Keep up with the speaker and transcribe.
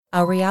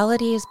Our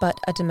reality is but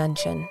a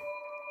dimension,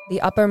 the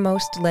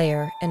uppermost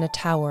layer in a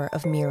tower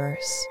of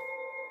mirrors.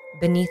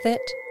 Beneath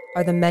it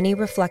are the many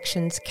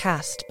reflections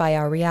cast by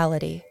our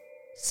reality,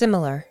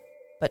 similar,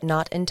 but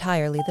not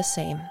entirely the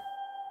same.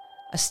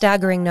 A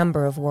staggering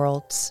number of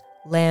worlds,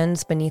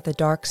 lands beneath a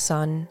dark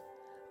sun,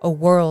 a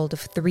world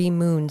of 3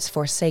 moons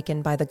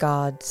forsaken by the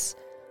gods,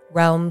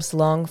 realms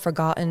long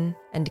forgotten,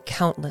 and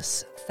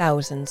countless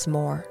thousands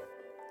more.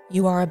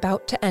 You are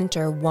about to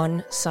enter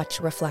one such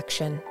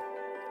reflection,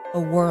 a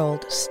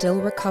world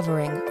still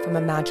recovering from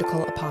a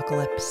magical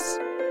apocalypse,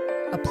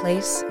 a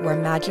place where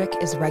magic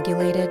is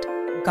regulated,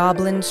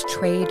 goblins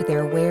trade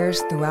their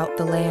wares throughout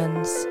the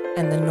lands,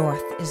 and the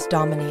north is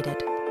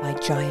dominated by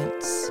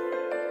giants.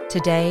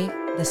 Today,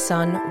 the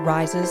sun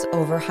rises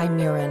over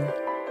Hymerin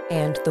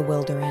and the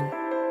Wilderin.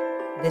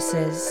 This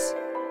is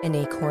An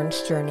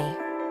Acorn's Journey,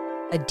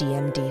 a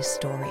DMD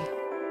story.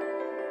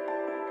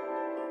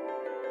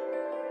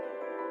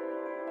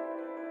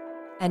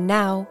 And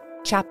now,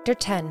 Chapter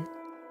 10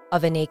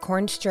 of An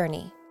Acorn's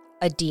Journey,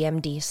 a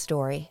DMD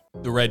story.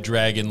 The red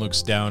dragon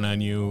looks down on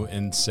you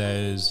and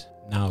says,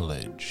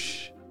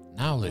 Knowledge.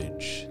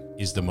 Knowledge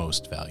is the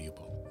most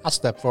valuable. I'll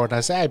step forward and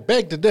I say, I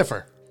beg to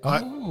differ.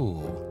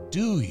 Oh,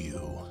 do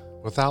you?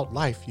 Without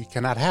life, you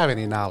cannot have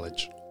any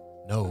knowledge.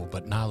 No,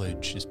 but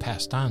knowledge is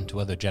passed on to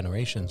other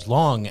generations.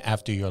 Long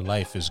after your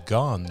life is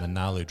gone, the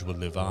knowledge will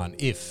live on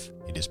if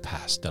it is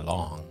passed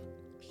along.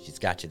 She's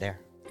got you there.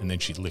 And then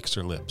she licks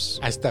her lips.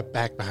 I step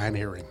back behind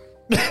hearing.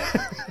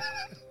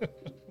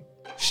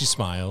 She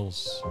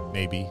smiles,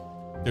 maybe.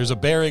 There's a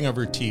baring of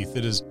her teeth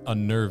that is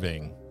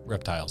unnerving.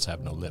 Reptiles have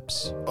no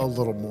lips. A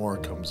little more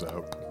comes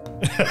out.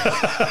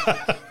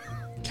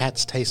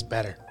 Cats taste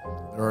better.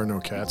 There are no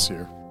cats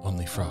here.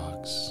 Only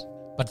frogs.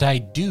 But I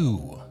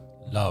do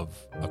love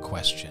a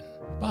question.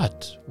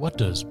 But what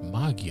does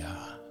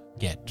Magya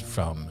get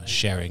from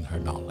sharing her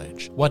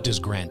knowledge? What is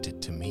granted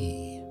to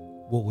me?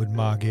 What would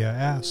Magya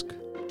ask?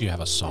 Do you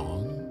have a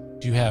song?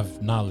 Do you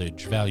have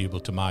knowledge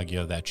valuable to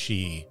Magya that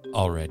she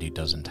already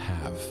doesn't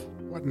have?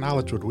 What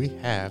knowledge would we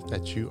have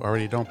that you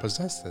already don't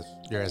possess if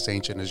you're as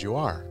ancient as you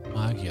are?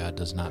 Magya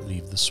does not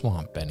leave the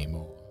swamp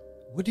anymore.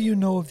 What do you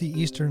know of the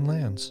Eastern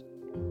Lands?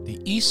 The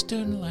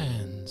Eastern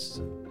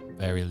Lands.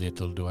 Very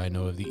little do I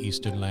know of the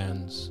Eastern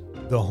Lands.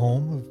 The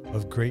home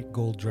of great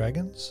gold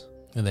dragons?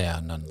 There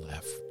are none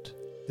left.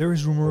 There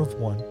is rumor of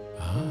one.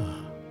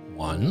 Ah,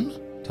 one?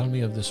 Tell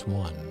me of this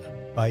one.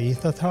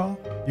 Baithatal?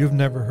 You've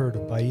never heard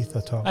of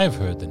Baithatal. I've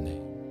heard the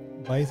name.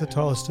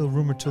 Baithatal is still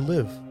rumored to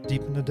live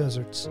deep in the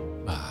deserts.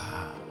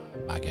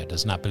 Magya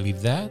does not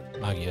believe that.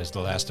 Magya is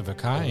the last of her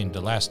kind, the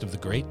last of the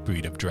great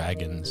breed of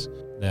dragons.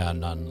 There are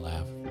none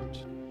left.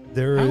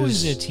 How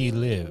is it he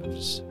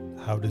lives?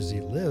 How does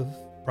he live?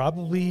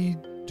 Probably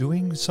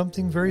doing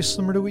something very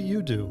similar to what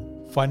you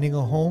do. Finding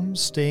a home,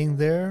 staying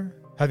there,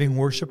 having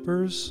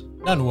worshippers.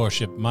 None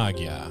worship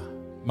Magya.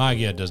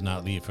 Magya does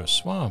not leave her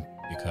swamp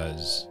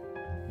because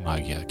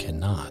Magya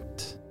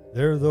cannot.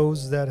 There are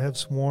those that have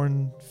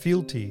sworn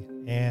fealty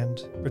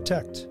and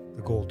protect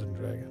the golden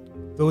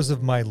dragon. Those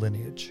of my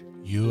lineage.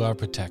 You are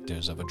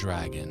protectors of a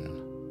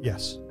dragon.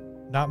 Yes.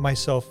 Not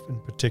myself in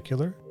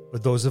particular,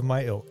 but those of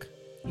my ilk.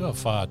 You are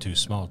far too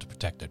small to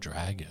protect a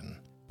dragon.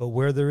 But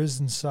where there is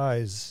in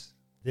size,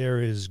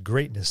 there is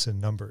greatness in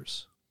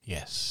numbers.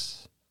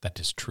 Yes, that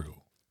is true.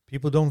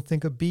 People don't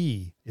think a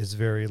bee is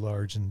very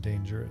large and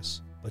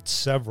dangerous, but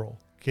several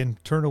can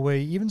turn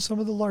away even some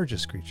of the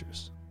largest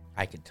creatures.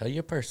 I can tell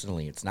you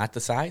personally, it's not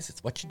the size,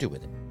 it's what you do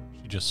with it.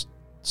 She just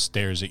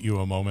stares at you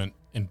a moment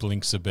and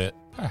blinks a bit.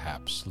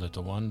 Perhaps,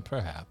 little one,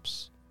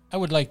 perhaps. I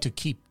would like to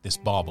keep this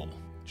bauble.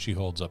 She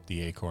holds up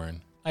the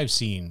acorn. I've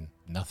seen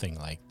nothing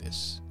like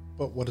this.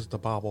 But what does the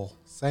bauble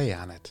say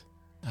on it?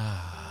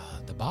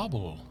 The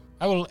bauble.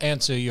 I will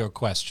answer your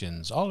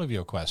questions, all of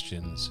your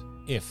questions,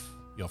 if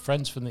your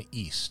friends from the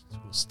east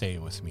will stay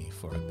with me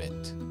for a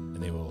bit, and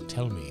they will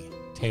tell me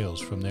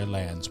tales from their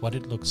lands, what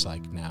it looks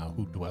like now,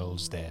 who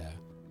dwells there.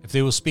 If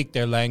they will speak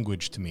their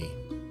language to me.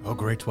 Oh,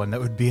 great one,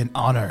 that would be an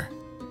honor.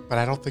 But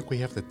I don't think we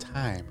have the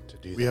time to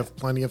do that. We have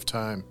plenty of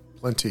time.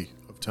 Plenty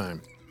of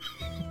time.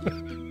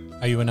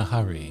 Are you in a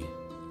hurry?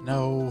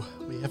 No,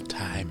 we have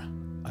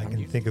time. I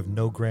can think of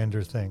no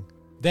grander thing.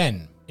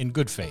 Then, in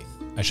good faith,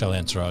 I shall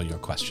answer all your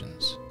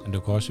questions. And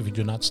of course, if you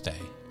do not stay,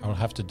 I will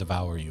have to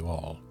devour you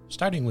all.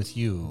 Starting with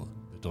you,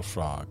 little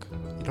frog.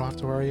 You don't have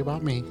to worry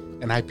about me.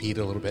 And I peed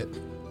a little bit.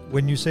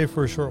 When you say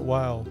for a short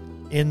while,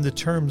 in the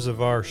terms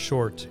of our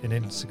short and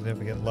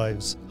insignificant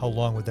lives, how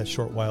long would that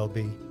short while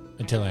be?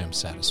 Until I am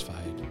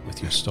satisfied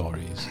with your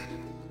stories.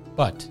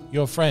 But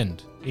your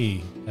friend,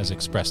 he has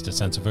expressed a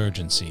sense of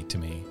urgency to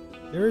me.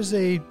 There is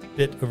a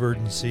bit of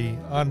urgency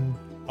on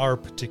our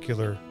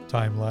particular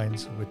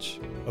timelines, which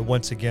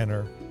once again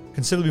are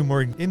considerably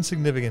more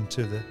insignificant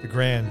to the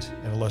grand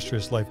and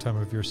illustrious lifetime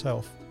of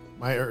yourself.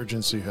 My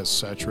urgency has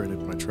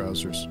saturated my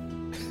trousers.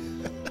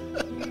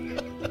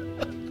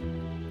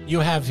 You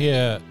have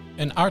here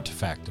an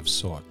artifact of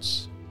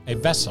sorts, a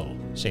vessel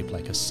shaped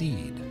like a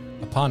seed.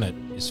 Upon it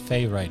is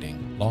fey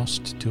writing,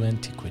 lost to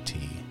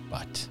antiquity,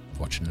 but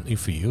Fortunately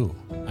for you,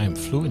 I am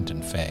fluent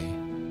in Fey.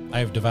 I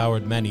have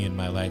devoured many in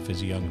my life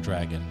as a young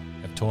dragon.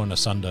 I have torn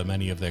asunder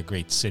many of their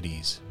great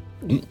cities.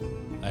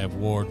 I have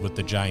warred with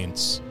the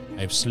giants.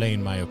 I have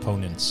slain my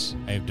opponents.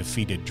 I have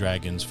defeated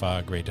dragons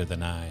far greater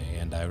than I,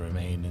 and I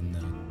remain in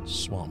the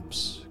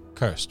swamps,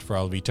 cursed for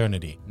all of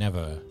eternity,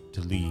 never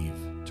to leave,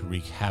 to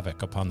wreak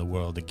havoc upon the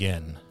world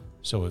again.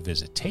 So a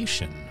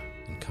visitation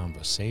and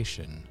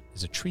conversation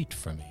is a treat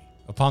for me.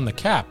 Upon the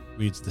cap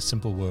reads the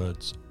simple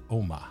words,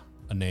 Oma,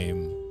 a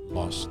name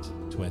lost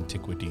to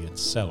antiquity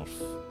itself,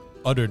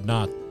 uttered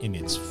not in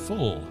its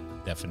full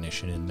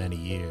definition in many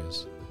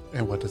years.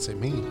 And what does it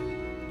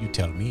mean? You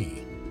tell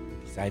me.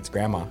 Besides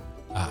Grandma.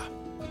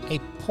 A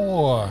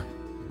poor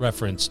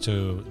reference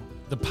to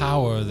the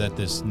power that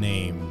this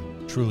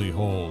name truly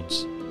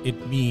holds.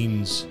 It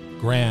means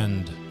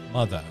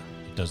grandmother.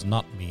 It does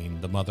not mean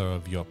the mother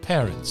of your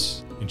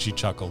parents. And she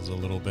chuckles a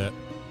little bit.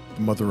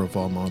 The mother of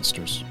all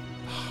monsters.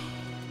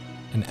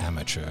 An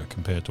amateur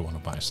compared to one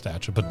of my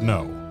stature, but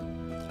no.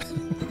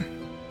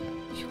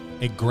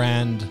 A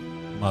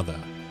grandmother.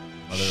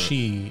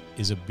 She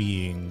is a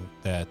being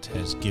that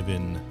has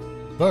given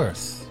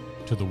birth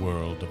to the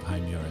world of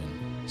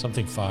Hymurin.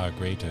 Something far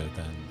greater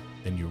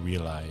than you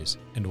realize.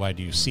 And why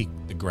do you seek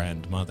the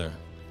grandmother?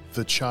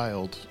 The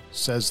child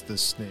says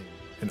this name,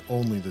 and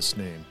only this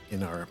name,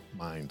 in our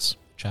minds.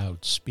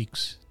 Child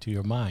speaks to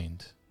your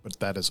mind. But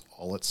that is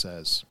all it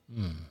says.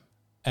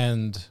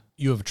 And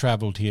you have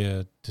traveled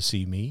here to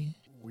see me?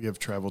 We have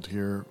traveled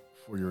here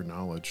for your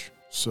knowledge,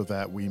 so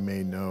that we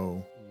may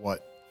know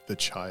what the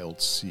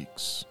child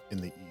seeks in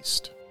the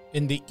east.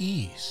 In the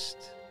east,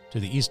 to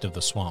the east of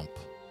the swamp,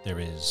 there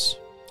is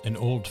an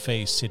old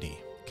Fey city,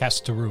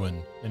 cast to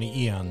ruin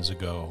many eons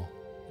ago.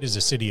 It is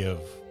a city of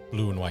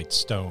blue and white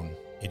stone.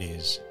 It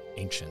is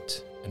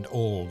ancient and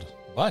old,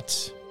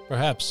 but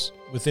perhaps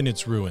within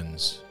its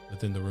ruins,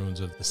 within the ruins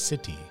of the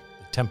city,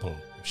 the temple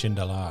of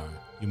Shindalar,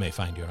 you may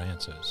find your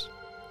answers.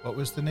 What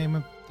was the name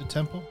of the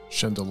temple?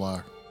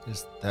 Shendalar.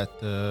 Is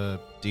that the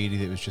deity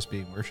that was just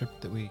being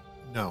worshipped that we...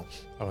 No,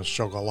 That was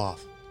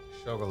Shogoloth.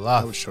 that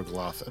Shogoloth. was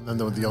Shogoloth. And then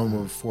the other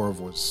one before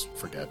was,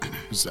 forget, it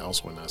was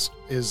also an S.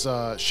 Is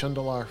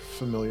Shendalar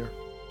familiar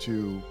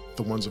to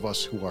the ones of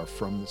us who are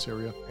from this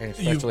area? And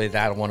especially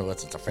that one of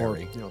us is a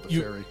fairy. Or, the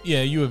You- fairy.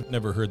 Yeah, you have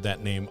never heard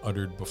that name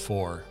uttered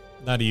before.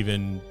 Not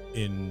even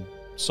in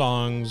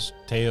songs,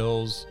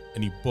 tales,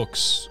 any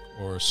books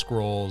or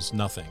scrolls,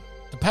 nothing.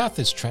 The path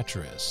is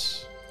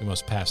treacherous. You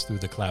must pass through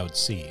the Cloud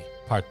Sea,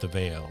 part the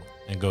veil,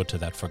 and go to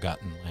that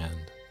forgotten land.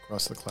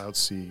 Cross the Cloud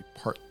Sea,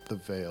 part the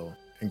veil,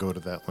 and go to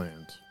that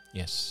land.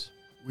 Yes.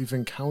 We've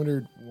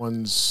encountered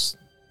ones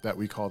that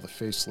we call the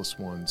Faceless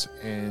Ones,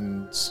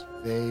 and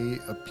they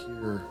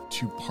appear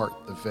to part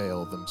the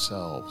veil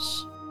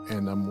themselves.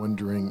 And I'm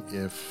wondering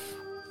if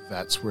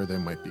that's where they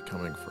might be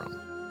coming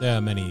from. There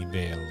are many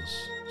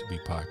veils to be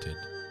parted,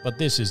 but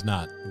this is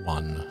not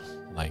one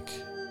like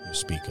you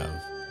speak of.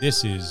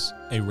 This is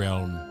a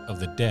realm of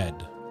the dead,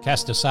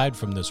 cast aside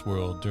from this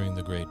world during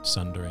the great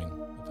sundering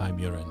of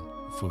Hymurin.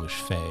 The foolish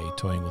Fae,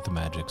 toying with the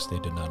magics they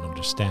did not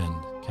understand,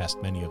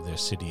 cast many of their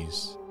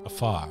cities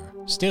afar,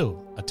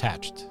 still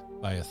attached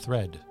by a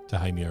thread to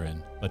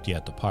Hymurin, but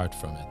yet apart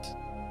from it.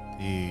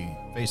 The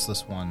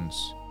faceless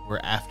ones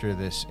were after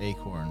this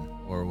acorn,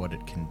 or what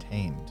it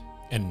contained.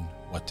 And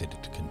what did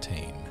it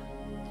contain?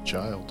 The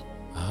child.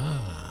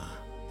 Ah,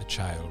 the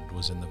child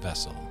was in the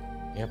vessel.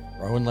 Yep,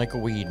 growing like a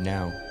weed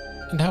now.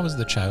 And how was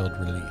the child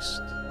released?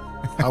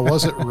 How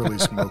was it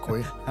released,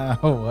 Mokwe?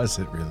 How was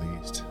it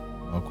released?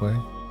 Okay.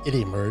 It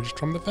emerged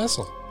from the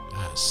vessel.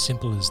 As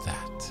simple as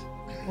that.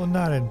 Well,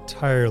 not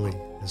entirely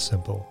as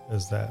simple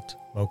as that,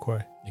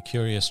 Mokwe. A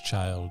curious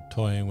child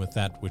toying with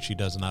that which he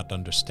does not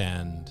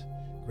understand.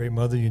 Great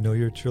mother, you know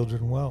your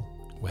children well.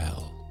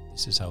 Well,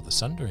 this is how the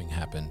sundering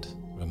happened.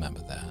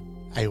 Remember that.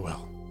 I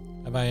will.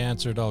 Have I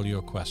answered all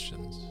your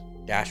questions?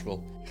 Dash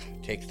will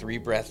take 3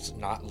 breaths,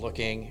 not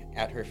looking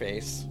at her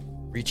face,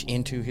 reach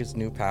into his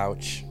new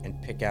pouch and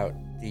pick out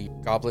the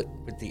goblet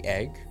with the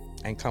egg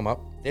and come up.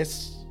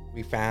 This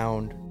we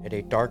found at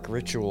a dark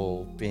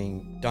ritual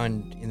being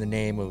done in the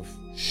name of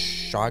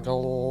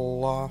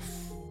Shogoloth.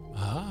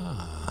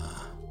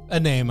 Ah, a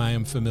name I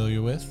am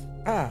familiar with.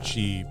 Ah,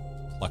 She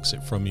plucks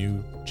it from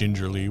you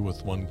gingerly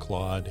with one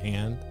clawed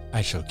hand.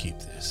 I shall keep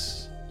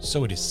this,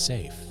 so it is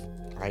safe.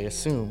 I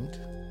assumed.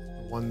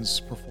 The ones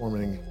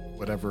performing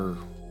whatever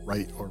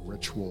rite or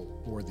ritual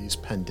for these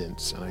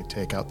pendants, and I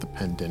take out the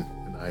pendant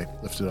and I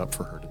lift it up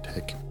for her to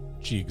take.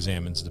 She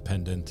examines the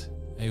pendant.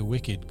 A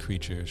wicked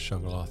creature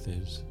Shogoloth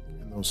is.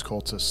 And those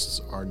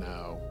cultists are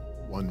now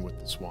one with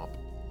the swamp.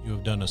 You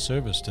have done a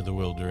service to the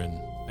Wilderin.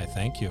 I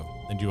thank you,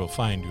 and you will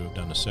find you have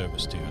done a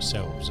service to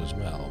yourselves as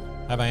well.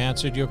 Have I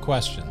answered your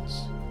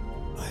questions?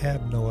 I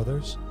have no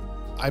others.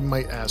 I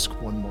might ask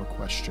one more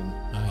question.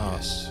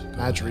 Yes. go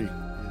Madry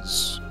ahead.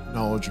 is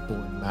knowledgeable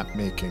in map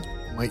making.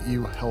 Might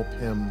you help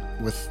him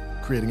with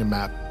creating a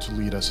map to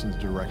lead us in the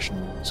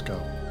direction we must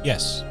go?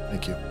 Yes.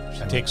 Thank you.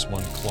 She takes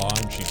one claw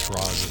and she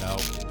draws it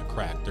out in the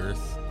cracked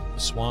earth. The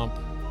swamp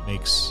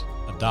makes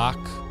a dock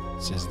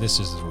It says this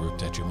is the route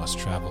that you must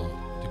travel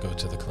to go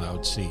to the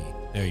Cloud Sea.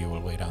 There you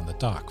will wait on the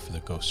dock for the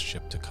ghost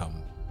ship to come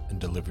and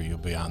deliver you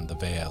beyond the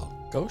veil.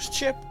 Ghost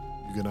ship?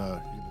 You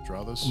gonna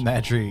draw this?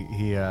 Madry,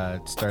 he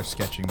starts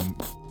sketching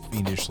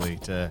fiendishly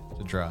to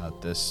draw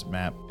out this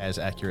map as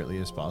accurately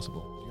as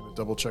possible. You gonna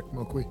double check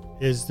Mokwe?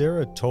 Is there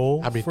a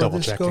toll I'll be for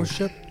this double-checking. ghost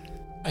ship?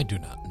 I do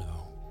not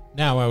know.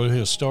 Now I will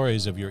hear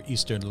stories of your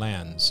eastern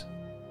lands.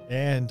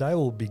 And I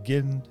will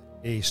begin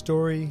a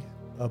story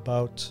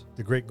about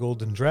the great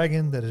golden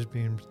dragon that is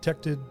being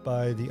protected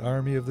by the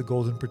army of the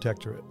Golden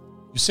Protectorate,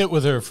 You sit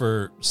with her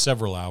for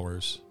several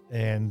hours.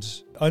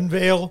 and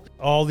unveil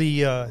all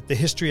the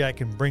history I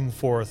can bring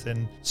forth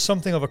in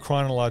something of a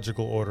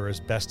chronological order as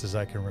best as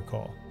I can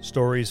recall.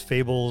 Stories,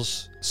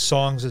 fables,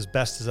 songs as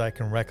best as I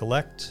can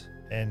recollect,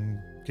 and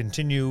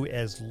continue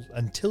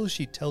until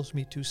she tells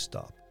me to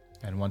stop.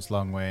 And once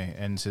Longway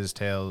ends his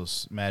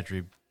tales,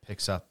 Madry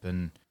picks up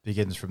and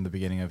begins from the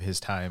beginning of his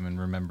time in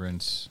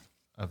remembrance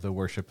of the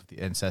worship of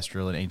the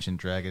ancestral and ancient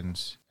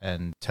dragons,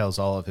 and tells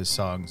all of his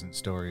songs and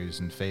stories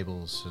and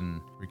fables and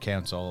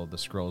recounts all of the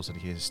scrolls that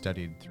he has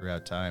studied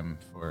throughout time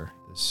for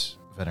this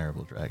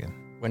venerable dragon.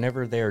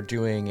 Whenever they're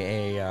doing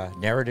a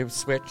narrative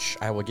switch,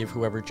 I will give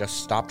whoever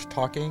just stopped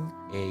talking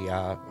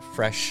a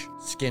fresh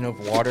skin of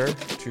water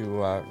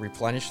to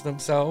replenish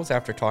themselves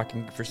after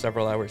talking for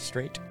several hours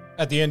straight.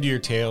 At the end of your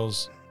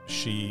tales,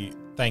 she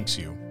thanks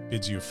you,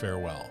 bids you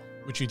farewell,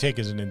 which you take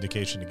as an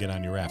indication to get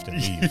on your raft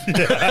and leave.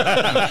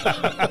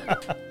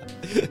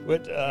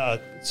 With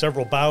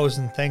several bows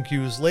and thank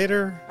yous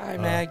later, Hi,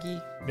 Maggie.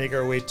 make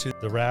our way to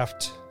the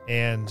raft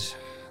and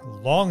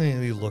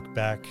longingly look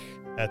back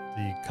at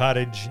the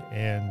cottage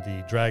and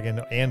the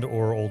dragon and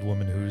or old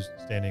woman who's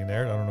standing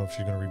there. I don't know if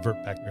she's going to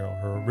revert back to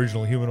her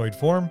original humanoid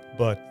form,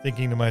 but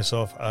thinking to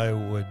myself, I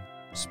would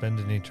spend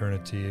an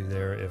eternity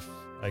there if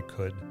I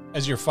could.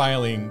 As you're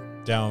filing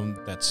down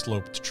that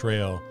sloped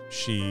trail,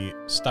 she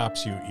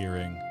stops you,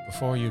 Earring.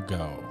 Before you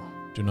go,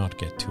 do not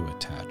get too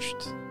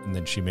attached. And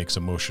then she makes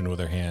a motion with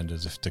her hand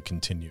as if to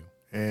continue.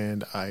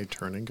 And I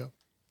turn and go.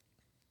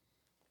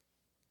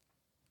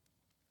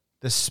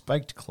 The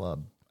spiked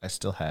club, I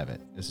still have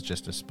it. Is it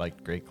just a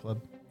spiked great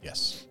club?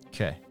 Yes.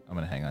 Okay, I'm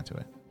going to hang on to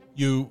it.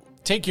 You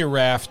take your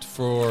raft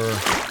for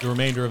the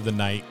remainder of the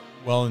night,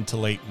 well into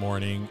late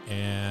morning,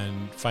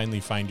 and finally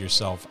find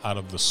yourself out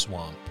of the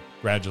swamp.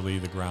 Gradually,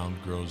 the ground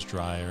grows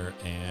drier,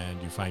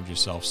 and you find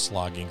yourself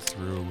slogging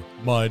through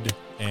mud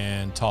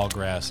and tall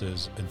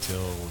grasses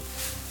until you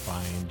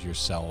find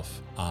yourself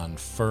on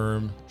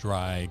firm,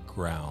 dry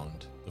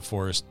ground. The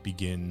forest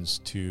begins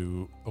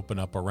to open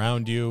up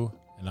around you,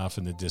 and off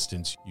in the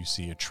distance, you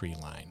see a tree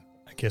line.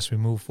 I guess we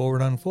move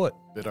forward on foot.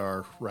 Bid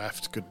our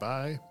raft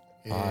goodbye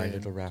Hi, and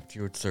little raft,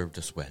 you had served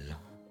us well.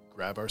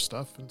 grab our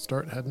stuff and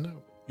start heading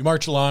out. You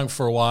march along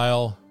for a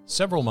while,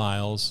 several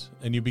miles,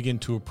 and you begin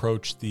to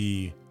approach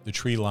the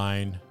tree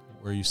line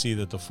where you see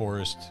that the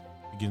forest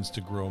begins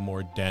to grow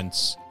more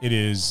dense. It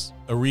is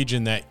a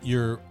region that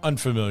you're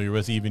unfamiliar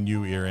with, even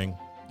you, Earring.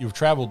 You've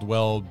traveled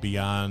well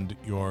beyond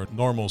your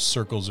normal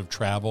circles of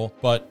travel,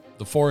 but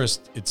the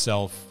forest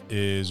itself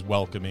is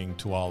welcoming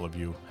to all of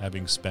you,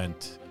 having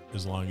spent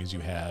as long as you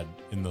had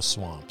in the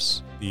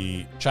swamps.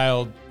 The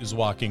child is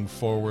walking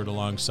forward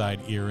alongside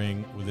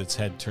Earring with its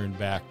head turned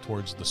back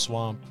towards the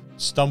swamp,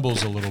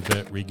 stumbles a little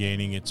bit,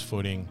 regaining its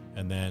footing,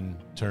 and then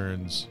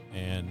turns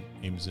and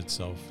aims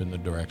itself in the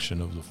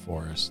direction of the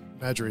forest.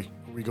 Madry,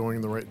 are we going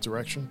in the right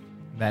direction?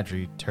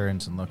 Madry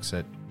turns and looks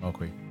at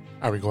Mokwe.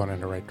 Are we going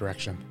in the right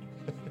direction?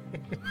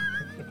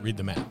 Read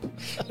the map.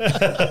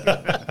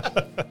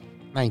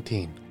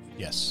 19.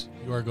 Yes,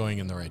 you are going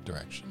in the right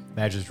direction.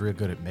 Madry's real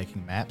good at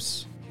making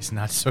maps. He's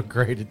not so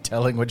great at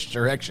telling which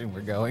direction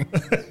we're going.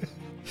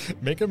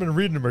 Make them and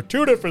reading them are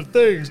two different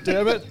things,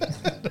 damn it.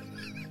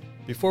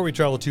 Before we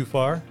travel too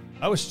far,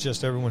 I would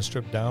suggest everyone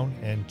strip down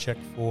and check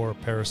for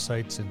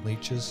parasites and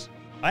leeches.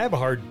 I have a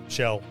hard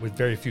shell with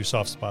very few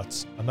soft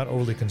spots. I'm not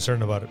overly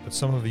concerned about it, but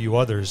some of you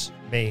others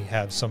may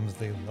have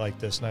something like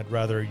this, and I'd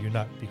rather you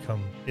not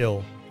become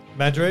ill.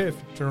 Madre, if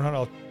you turn around,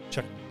 I'll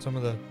check some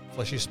of the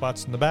fleshy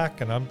spots in the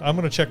back, and I'm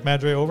going to check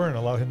Madre over and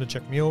allow him to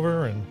check me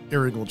over. And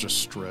Earring will just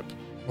strip.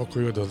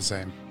 Mokwe will do the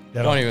same.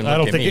 Don't even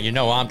look at me. You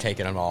know I'm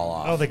taking them all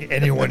off. I don't think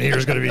anyone here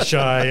is going to be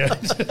shy.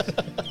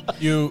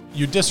 You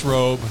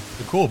disrobe.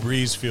 The cool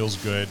breeze feels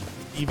good.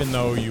 Even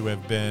though you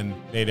have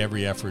made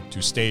every effort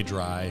to stay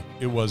dry,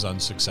 it was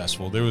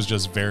unsuccessful. There was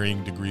just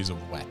varying degrees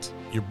of wet.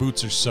 Your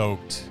boots are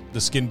soaked. The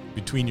skin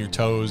between your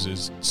toes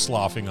is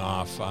sloughing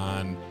off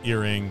on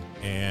Earring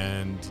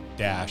and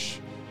Dash.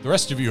 The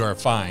rest of you are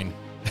fine.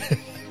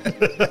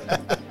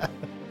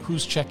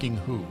 Who's checking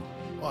who?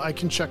 Well, I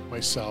can check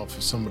myself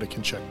if somebody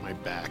can check my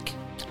back.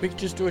 We could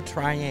just do a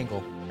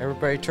triangle.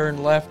 Everybody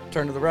turn left,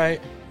 turn to the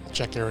right.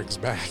 Check Eric's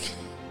back.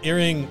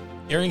 Earring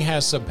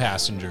has some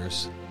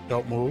passengers.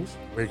 Don't move.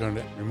 We're going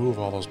to remove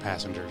all those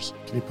passengers.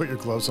 Can you put your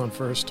gloves on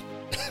first?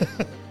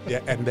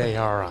 Yeah, and they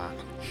are on.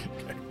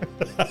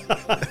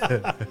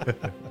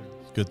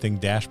 Good thing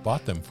Dash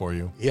bought them for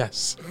you.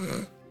 Yes.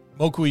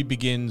 Mokwe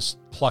begins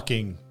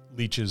plucking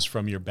leeches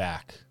from your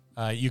back.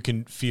 You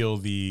can feel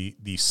the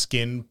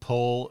skin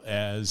pull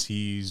as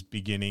he's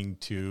beginning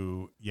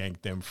to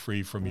yank them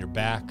free from your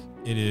back.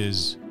 It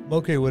is...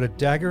 Okay, would a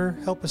dagger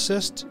help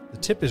assist? The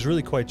tip is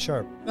really quite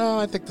sharp. No,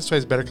 I think this way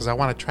is better because I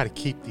want to try to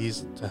keep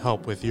these to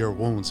help with your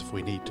wounds if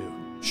we need to.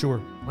 Sure.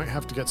 Might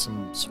have to get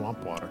some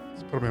swamp water.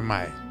 Let's put them in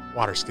my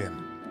water skin.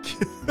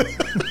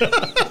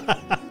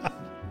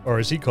 Or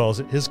as he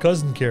calls it, his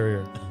cousin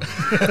carrier.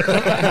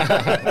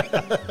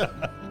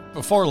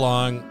 Before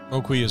long,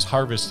 Mokwi has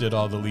harvested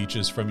all the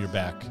leeches from your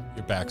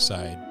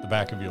backside, the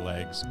back of your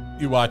legs.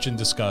 You watch in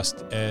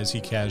disgust as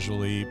he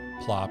casually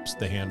plops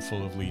the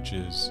handful of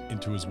leeches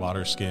into his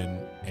water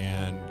skin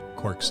and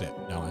corks it.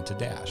 Now onto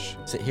Dash.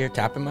 Sit here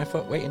tapping my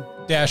foot, waiting.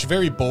 Dash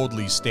very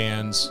boldly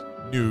stands,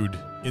 nude,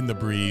 in the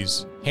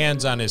breeze,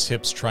 hands on his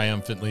hips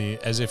triumphantly,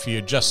 as if he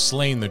had just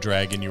slain the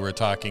dragon you were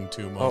talking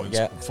to moments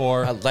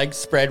before. Legs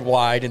spread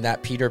wide in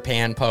that Peter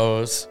Pan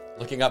pose,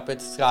 looking up at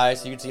the sky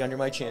so you can see under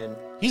my chin.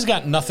 He's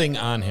got nothing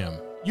on him.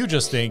 You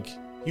just think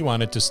he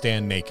wanted to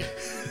stand naked.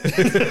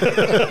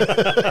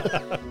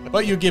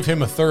 But you give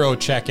him a thorough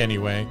check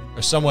anyway,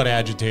 are somewhat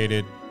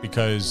agitated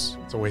because...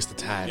 It's a waste of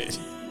time.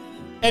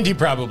 And he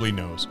probably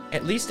knows.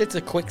 At least it's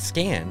a quick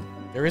scan.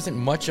 There isn't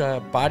much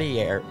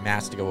body air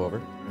mass to go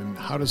over. And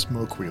how does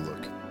Mokwi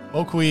look?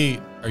 Mokwi,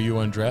 are you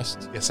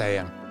undressed? Yes, I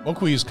am.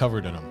 Mokwi is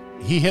covered in them.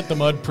 He hit the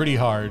mud pretty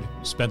hard,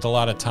 spent a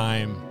lot of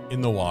time in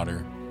the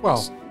water.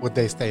 Well, would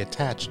they stay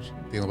attached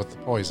dealing with the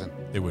poison?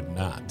 They would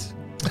not.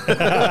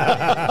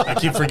 I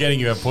keep forgetting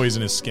you have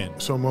poisonous skin.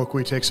 So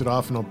Mokwi takes it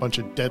off and a bunch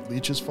of dead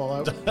leeches fall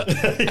out?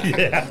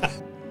 Yeah.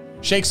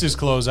 Shakes his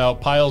clothes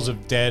out, piles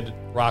of dead,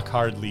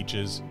 rock-hard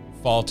leeches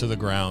fall to the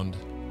ground.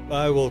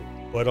 I will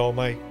put all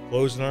my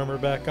clothes and armor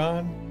back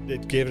on.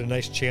 It gave it a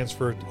nice chance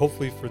for,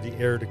 hopefully, for the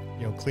air to,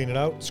 clean it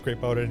out,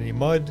 scrape out any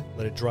mud,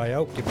 let it dry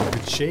out, give it a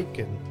good shake,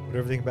 and put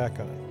everything back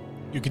on.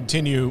 You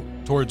continue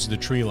towards the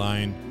tree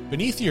line.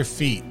 Beneath your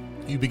feet,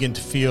 you begin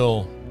to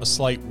feel a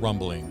slight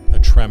rumbling, a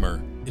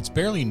tremor. It's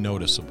barely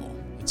noticeable.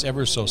 It's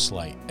ever so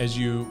slight. As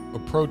you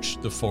approach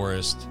the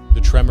forest,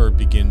 the tremor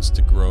begins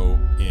to grow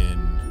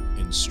in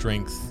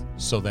strength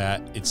so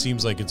that it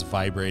seems like it's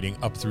vibrating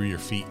up through your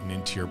feet and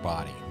into your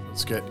body.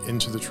 Let's get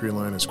into the tree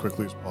line as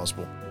quickly as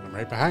possible. I'm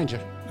right behind you.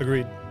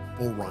 Agreed.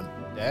 Full run.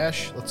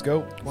 Dash, let's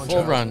go. Come on, Full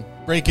child. run.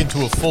 Break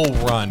into a full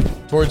run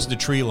towards the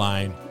tree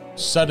line.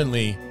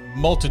 Suddenly,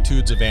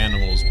 multitudes of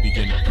animals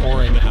begin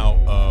pouring out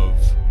of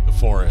the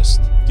forest.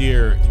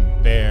 Deer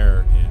and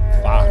bear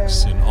and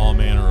fox and all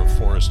manner of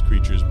forest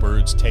creatures.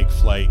 Birds take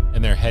flight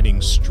and they're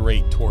heading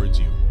straight towards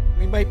you.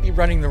 We might be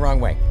running the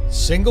wrong way.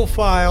 Single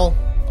file.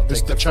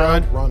 Is the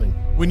child running?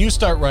 When you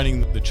start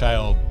running, the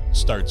child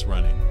starts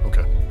running.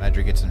 Okay.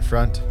 Madry gets in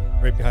front.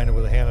 Right behind him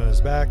with a hand on his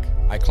back.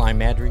 I climb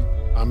Madry.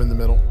 I'm in the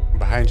middle.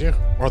 Behind you?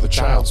 Or the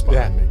child's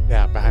behind me.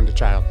 Yeah, behind the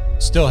child.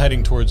 Still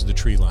heading towards the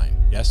tree line,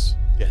 yes?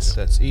 Yes.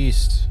 That's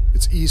east.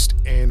 It's east,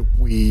 and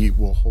we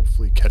will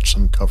hopefully catch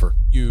some cover.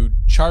 You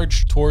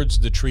charge towards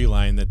the tree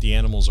line that the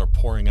animals are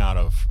pouring out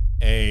of.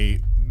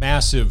 A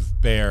massive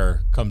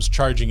bear comes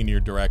charging in your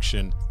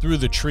direction. Through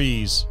the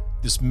trees,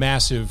 this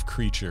massive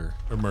creature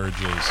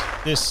emerges.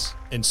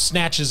 And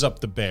snatches up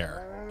the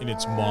bear in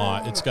its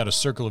maw. It's got a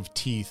circle of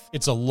teeth.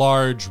 It's a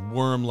large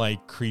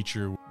worm-like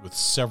creature with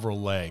several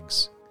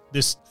legs.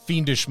 This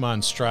fiendish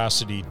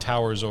monstrosity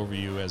towers over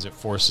you as it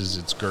forces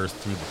its girth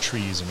through the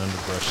trees and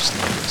underbrush,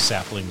 snapping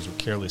saplings with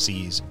careless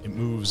ease. It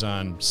moves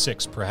on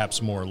 6,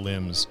 perhaps more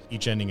limbs,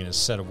 each ending in a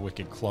set of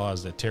wicked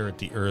claws that tear at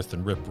the earth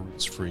and rip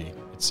roots free.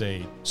 It's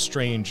a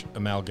strange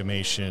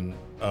amalgamation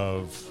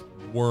of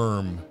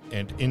worm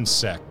and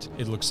insect.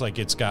 It looks like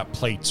it's got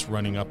plates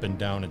running up and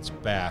down its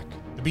back.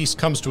 The beast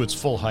comes to its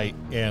full height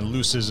and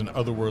looses an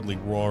otherworldly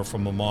roar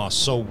from a maw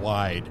so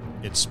wide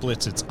it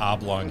splits its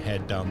oblong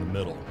head down the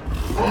middle.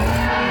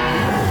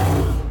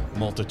 A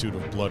multitude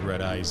of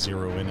blood-red eyes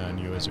zero in on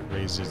you as it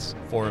raises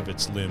 4 of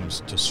its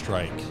limbs to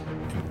strike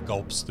and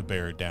gulps the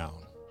bear down.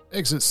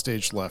 Exit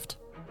stage left.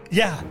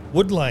 Yeah,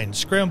 woodline,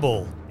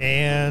 scramble,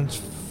 and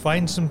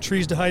find some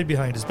trees to hide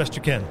behind as best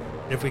you can.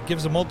 If it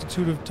gives a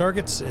multitude of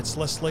targets, it's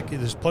less likely.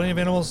 There's plenty of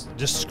animals.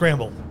 Just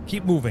scramble.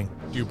 Keep moving.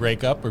 Do you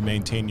break up or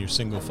maintain your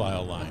single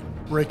file line?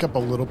 Break up a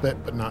little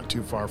bit, but not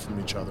too far from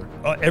each other.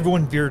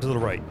 Everyone veer to the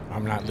right.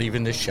 I'm not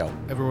leaving this show.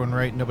 Everyone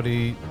right,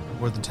 nobody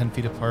more than 10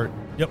 feet apart.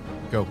 Yep.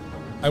 Go.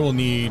 I will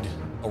need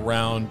a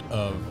round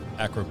of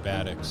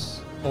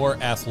acrobatics or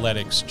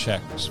athletics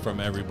checks from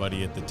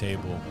everybody at the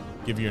table.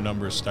 Give your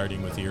numbers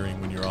starting with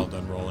Earring when you're all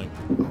done rolling.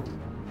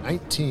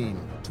 19.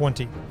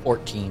 20.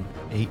 14.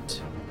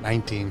 8.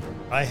 19.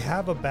 I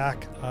have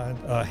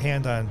a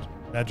hand on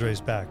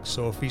Madre's back,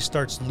 so if he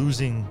starts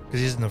losing, because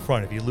he's in the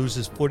front, if he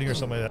loses footing or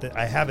something like that,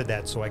 I have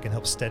that so I can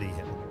help steady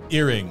him.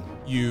 Earring,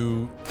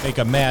 you make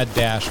a mad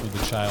dash with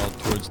the child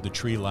towards the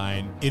tree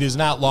line. It is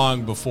not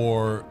long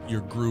before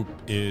your group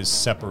is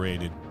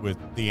separated, with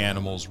the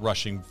animals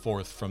rushing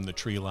forth from the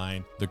tree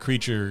line. The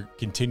creature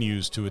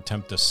continues to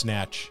attempt to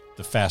snatch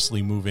the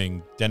fastly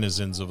moving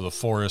denizens of the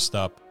forest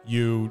up.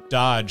 You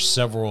dodge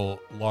several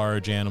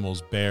large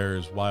animals,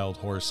 bears, wild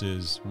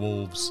horses,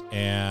 wolves,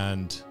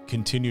 and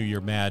continue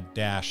your mad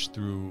dash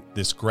through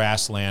this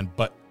grassland,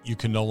 but you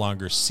can no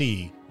longer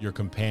see your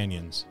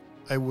companions.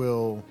 I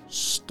will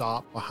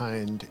stop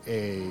behind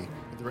Are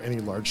there any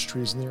large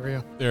trees in the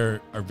area?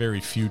 There are very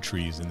few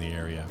trees in the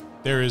area.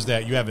 There is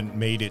that you haven't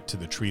made it to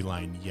the tree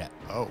line yet.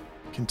 Oh,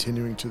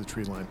 continuing to the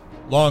tree line.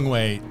 Long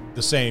way,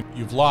 the same.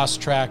 You've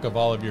lost track of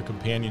all of your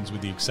companions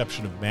with the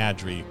exception of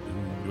Madry,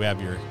 who you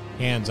have your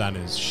hands on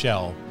his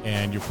shell,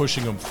 and you're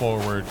pushing him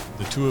forward.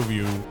 The two of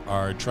you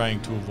are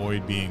trying to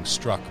avoid being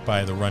struck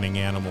by the running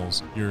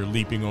animals. You're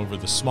leaping over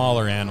the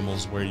smaller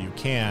animals where you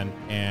can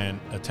and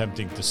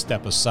attempting to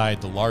step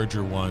aside the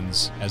larger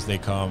ones as they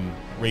come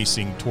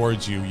racing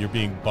towards you. You're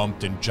being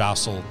bumped and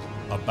jostled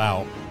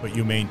about, but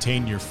you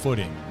maintain your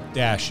footing.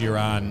 Dash, you're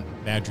on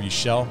Madry's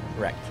shell?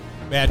 Correct.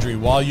 Madry,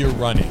 while you're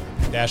running,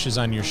 Dash is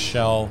on your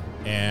shell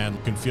and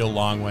you can feel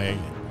Longway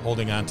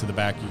holding onto the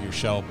back of your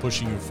shell,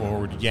 pushing you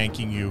forward,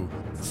 yanking you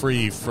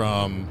free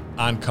from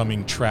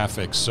oncoming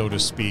traffic, so to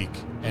speak.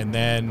 And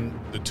then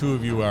the two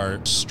of you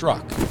are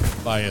struck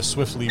by a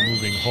swiftly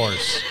moving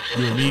horse.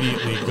 You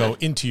immediately go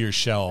into your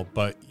shell,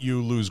 but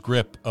you lose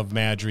grip of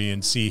Madry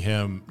and see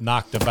him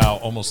knocked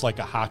about almost like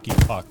a hockey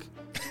puck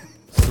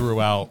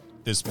throughout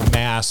this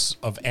mass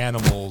of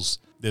animals,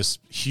 this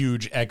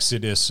huge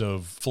exodus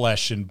of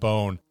flesh and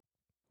bone.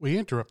 We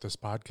interrupt this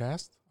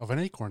podcast of an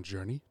Acorn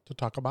journey to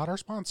talk about our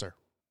sponsor.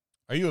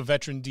 Are you a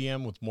veteran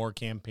DM with more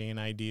campaign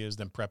ideas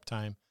than prep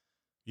time?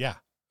 Yeah,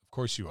 of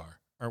course you are.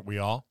 Aren't we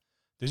all?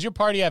 Does your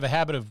party have a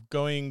habit of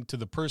going to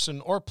the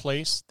person or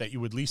place that you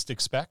would least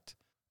expect?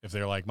 If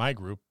they're like my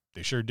group,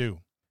 they sure do.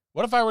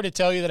 What if I were to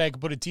tell you that I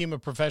could put a team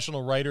of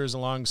professional writers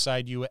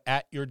alongside you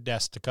at your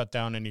desk to cut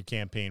down on your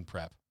campaign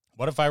prep?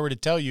 What if I were to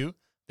tell you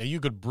that you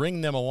could bring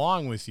them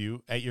along with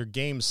you at your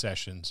game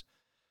sessions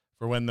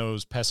for when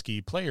those pesky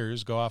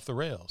players go off the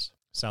rails?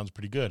 Sounds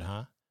pretty good,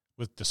 huh?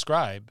 With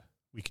Describe,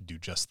 we could do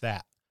just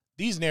that.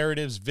 These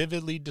narratives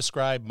vividly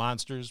describe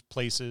monsters,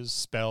 places,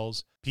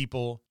 spells,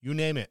 people, you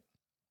name it.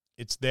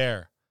 It's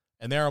there.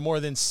 And there are more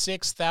than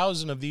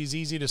 6,000 of these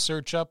easy to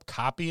search up,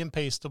 copy and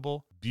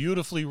pastable,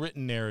 beautifully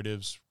written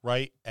narratives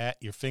right at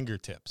your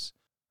fingertips.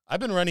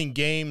 I've been running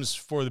games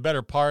for the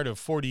better part of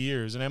 40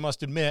 years, and I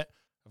must admit,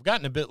 I've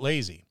gotten a bit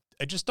lazy.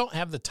 I just don't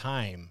have the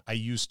time I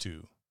used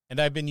to. And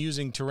I've been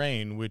using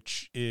Terrain,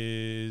 which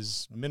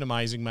is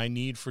minimizing my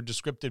need for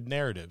descriptive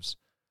narratives.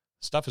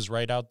 Stuff is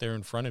right out there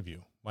in front of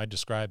you. Why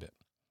describe it?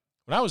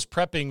 When I was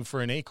prepping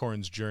for an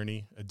Acorn's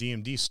journey, a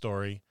DMD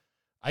story,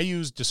 I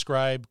used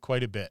Describe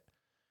quite a bit.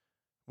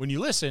 When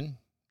you listen,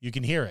 you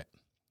can hear it.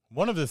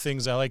 One of the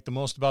things I like the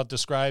most about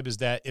Describe is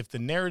that if the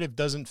narrative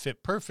doesn't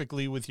fit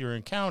perfectly with your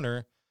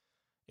encounter,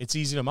 it's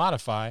easy to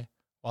modify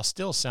while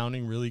still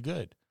sounding really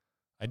good.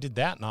 I did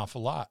that an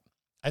awful lot.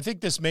 I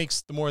think this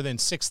makes the more than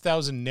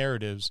 6,000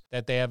 narratives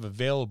that they have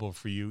available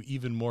for you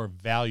even more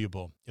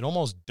valuable. It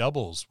almost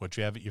doubles what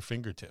you have at your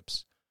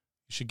fingertips.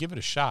 You should give it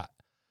a shot.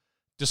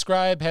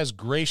 Describe has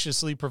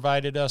graciously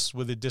provided us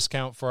with a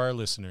discount for our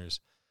listeners.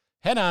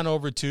 Head on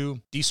over to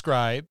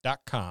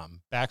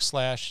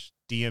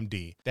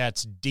describe.com/DMD.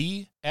 That's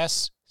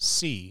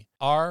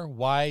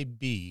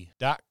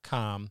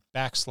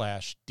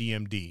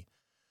DSCRYB.com/DMD.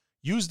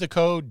 Use the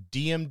code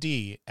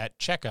DMD at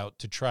checkout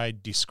to try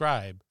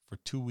Describe for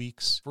 2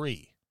 weeks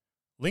free.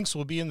 Links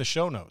will be in the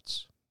show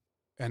notes.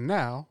 And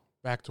now,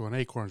 back to an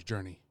Acorn's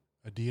journey,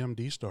 a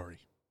DMD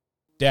story.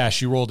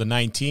 Dash, you rolled a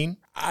 19.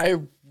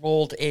 I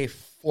rolled a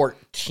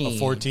 14. A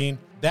 14.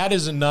 That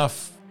is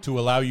enough to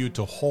allow you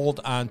to hold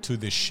onto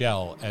the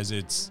shell as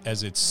it's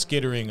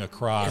skittering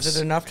across. Is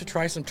it enough to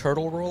try some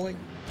turtle rolling?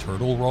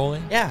 Turtle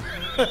rolling? Yeah.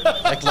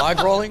 Like log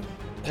rolling?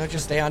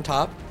 Just stay on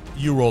top?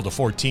 You rolled a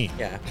 14.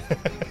 Yeah.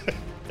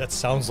 That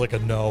sounds like a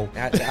no.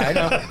 I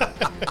know.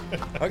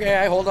 Okay,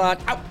 I hold on.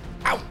 Ow!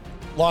 Ow!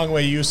 Long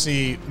way you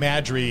see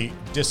Madry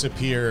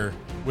disappear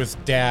with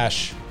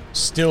Dash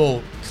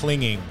still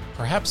clinging,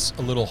 perhaps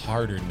a little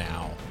harder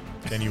now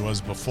than he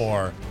was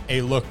before.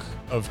 A look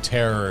of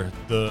terror,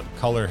 the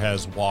color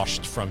has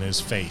washed from his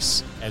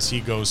face as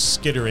he goes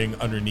skittering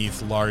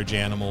underneath large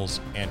animals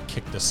and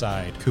kicked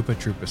aside. Koopa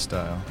Troopa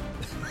style.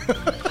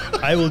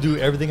 I will do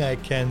everything I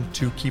can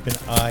to keep an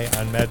eye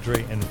on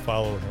Madry and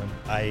follow him.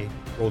 I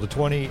rolled a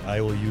 20. I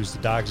will use the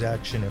dog's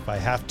action if I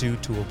have to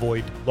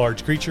avoid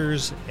large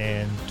creatures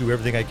and do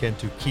everything I can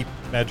to keep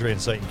Madry in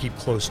sight and keep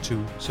close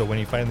to. So when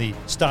he finally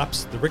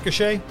stops the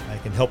ricochet, I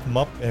can help him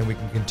up and we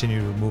can continue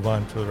to move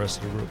on for the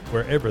rest of the route,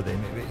 wherever they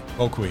may be.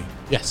 Okui.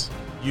 Yes.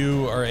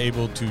 You are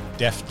able to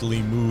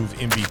deftly move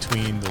in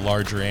between the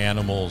larger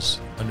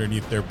animals,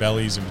 underneath their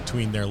bellies and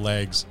between their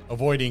legs,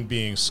 avoiding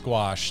being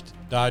squashed,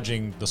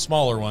 dodging the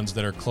smaller ones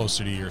that are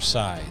closer to your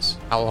size.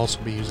 I'll also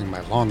be using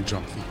my long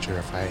jump feature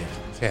if I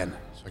can,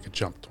 so I could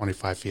jump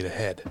 25 feet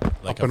ahead,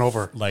 up and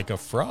over. Like a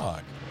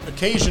frog.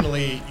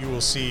 Occasionally, you will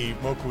see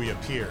Mokui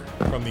appear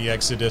from the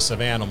exodus of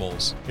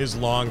animals, his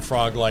long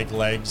frog-like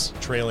legs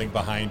trailing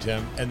behind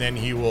him, and then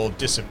he will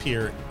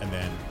disappear and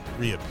then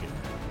reappear.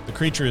 The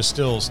creature is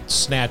still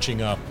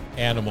snatching up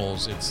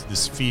animals. It's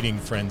this feeding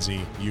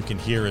frenzy. You can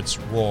hear its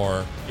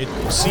roar. It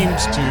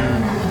seems to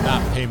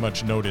not pay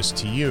much notice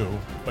to you,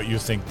 but you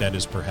think that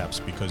is perhaps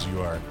because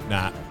you are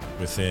not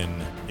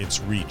within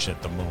its reach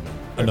at the moment.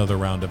 Another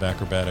round of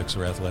acrobatics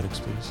or athletics,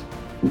 please.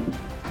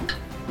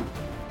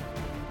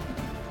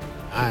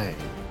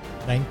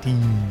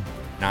 19.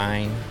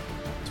 9.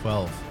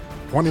 12.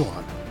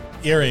 21.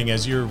 Earring,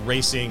 as you're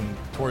racing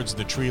towards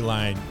the tree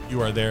line,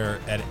 you are there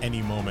at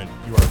any moment.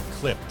 You are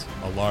clipped,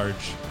 a large,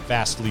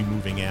 fastly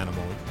moving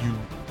animal. You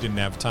didn't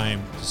have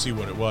time to see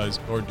what it was,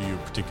 nor do you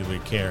particularly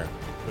care.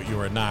 But you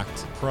are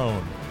knocked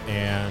prone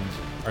and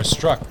are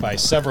struck by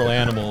several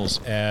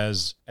animals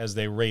as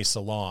they race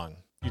along.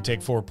 You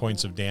take 4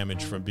 points of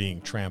damage from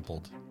being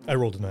trampled. I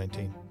rolled a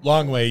 19.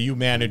 Longway, you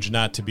manage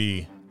not to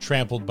be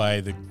trampled by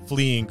the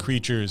fleeing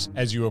creatures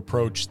as you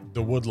approach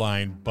the wood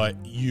line,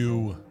 but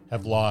you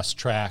have lost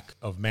track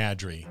of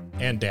Madry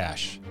and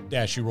Dash.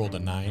 Dash, you rolled a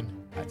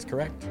 9. That's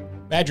correct.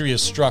 Madry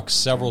is struck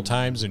several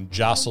times and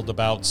jostled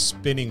about,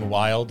 spinning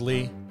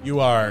wildly. You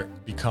are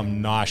become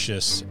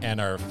nauseous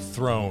and are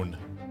thrown.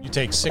 You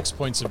take 6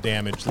 points of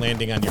damage,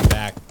 landing on your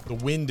back. The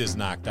wind is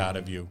knocked out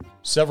of you.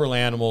 Several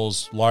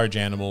animals, large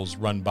animals,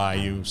 run by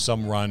you.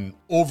 Some run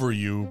over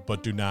you,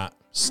 but do not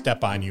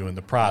step on you in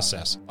the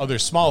process. Other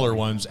smaller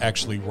ones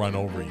actually run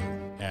over you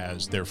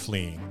as they're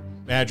fleeing.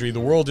 Madry, the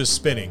world is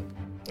spinning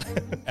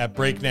at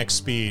breakneck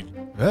speed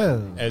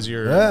as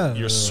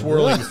you're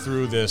swirling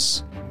through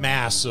this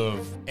mass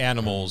of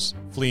animals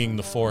fleeing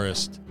the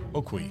forest.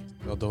 Okwi,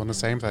 Still doing the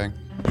same thing.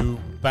 you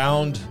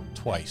bound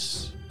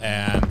twice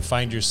and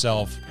find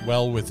yourself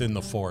well within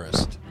the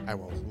forest. I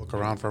will look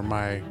around for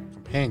my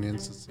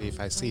companions to see if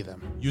I see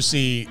them. You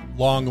see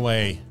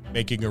Longway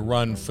making a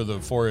run for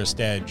the forest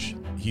edge.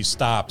 He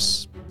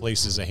stops,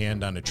 places a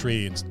hand on a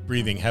tree, and is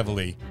breathing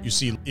heavily. You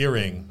see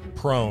Earring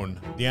prone.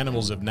 The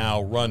animals have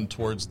now run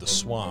towards the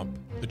swamp.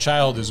 The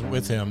child is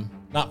with him,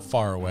 not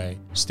far away,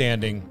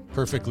 standing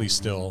perfectly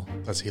still.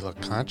 Does he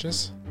look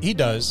conscious? He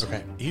does.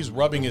 Okay. He's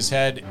rubbing his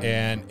head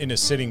and in a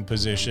sitting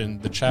position.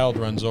 The child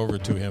runs over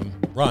to him,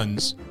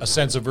 runs, a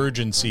sense of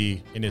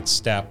urgency in its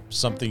step,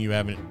 something you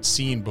haven't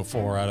seen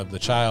before out of the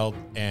child,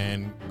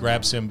 and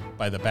grabs him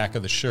by the back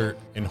of the shirt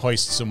and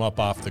hoists him up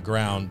off the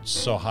ground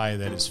so high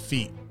that his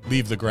feet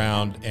leave the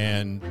ground,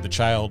 and the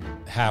child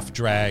half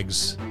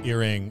drags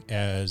Earring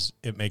as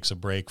it makes a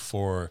break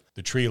for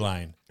the tree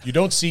line. You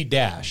don't see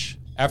Dash.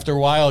 After a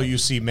while, you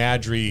see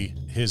Madry,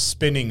 his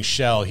spinning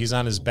shell, he's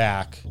on his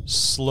back,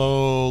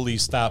 slowly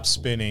stop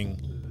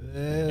spinning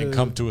and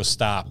come to a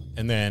stop.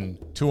 And then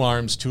 2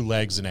 arms, 2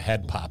 legs, and a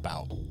head pop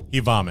out. He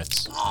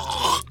vomits.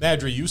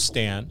 Madry, you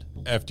stand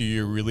after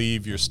you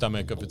relieve your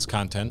stomach of its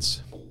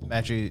contents.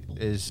 Magya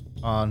is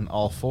on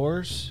all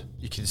fours.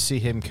 You can see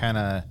him kind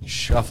of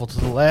shuffle to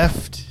the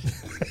left,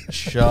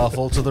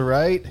 shuffle to the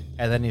right,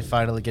 and then he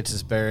finally gets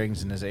his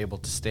bearings and is able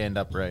to stand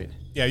upright.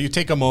 Yeah, you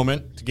take a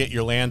moment to get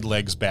your land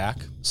legs back,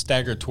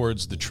 stagger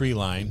towards the tree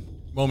line.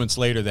 Moments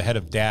later, the head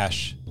of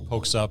Dash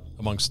pokes up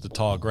amongst the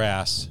tall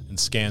grass and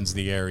scans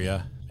the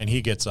area, and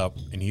he gets up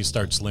and he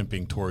starts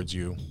limping towards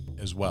you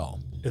as well.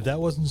 If that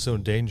wasn't so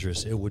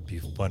dangerous, it would be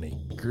funny.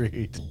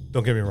 Agreed.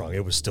 Don't get me wrong,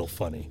 it was still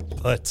funny.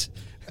 But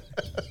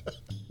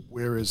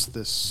Where is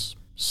this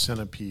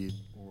centipede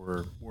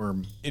or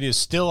worm? It is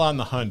still on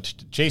the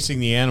hunt, chasing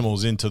the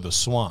animals into the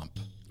swamp.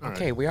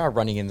 Okay, we are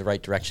running in the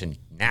right direction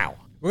now.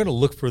 we're going to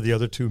look for the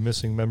other 2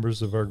 missing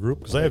members of our group,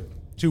 because I have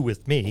 2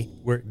 with me.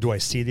 Where do I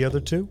see the other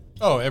 2?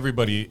 Oh,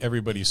 everybody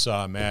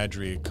saw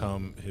Madry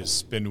come, his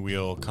spin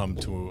wheel come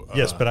to...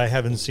 Yes, but I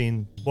haven't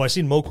seen... Well, I've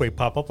seen Mokway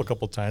pop up a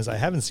couple times. I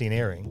haven't seen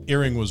Earring.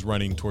 Earring was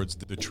running towards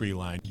the tree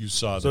line. You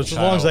saw So the it's child.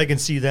 as long as I can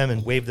see them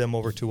and wave them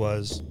over to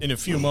us. In a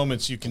few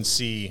moments, you can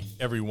see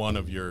every one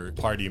of your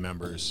party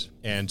members,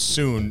 and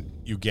soon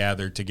you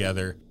gather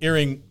together.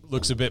 Earring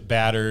looks a bit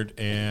battered,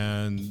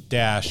 and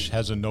Dash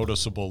has a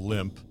noticeable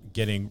limp.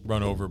 Getting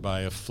run over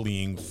by a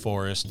fleeing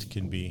forest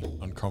can be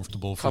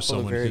uncomfortable for Couple of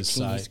someone very his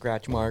teeny size.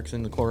 scratch marks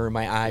in the corner of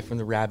my eye from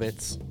the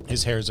rabbits.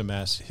 His hair's a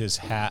mess. His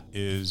hat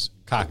is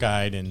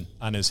cockeyed and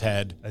on his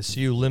head. I see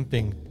you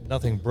limping.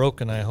 Nothing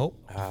broken, I hope.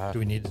 Do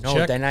we need to No,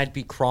 check? then I'd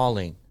be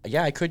crawling.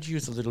 Yeah, I could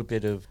use a little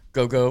bit of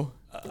go-go.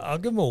 I'll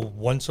give him a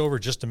once-over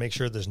just to make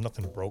sure there's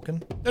nothing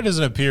broken. There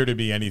doesn't appear to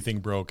be anything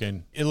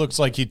broken. It looks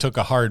like he took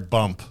a hard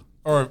bump,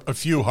 or a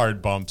few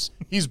hard bumps.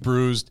 He's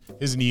bruised.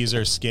 His knees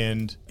are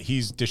skinned.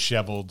 He's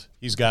disheveled.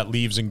 He's got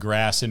leaves and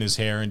grass in his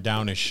hair and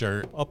down his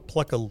shirt. I'll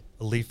pluck a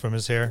leaf from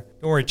his hair.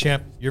 Don't worry,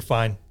 champ. You're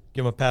fine.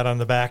 Give him a pat on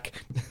the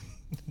back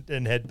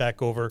and head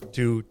back over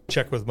to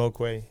check with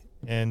Mokway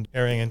and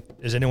Earring.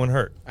 Is anyone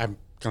hurt? I'm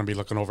going to be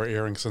looking over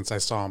Earring since I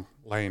saw him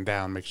laying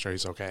down, make sure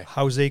he's okay.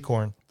 How's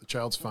Acorn? The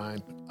child's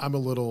fine. I'm a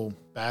little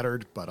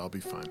battered, but I'll be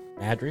fine.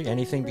 Madry,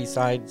 anything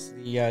besides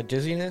the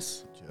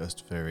dizziness?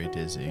 Just very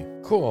dizzy.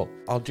 Cool.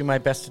 I'll do my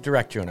best to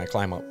direct you when I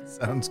climb up.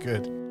 Sounds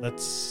good.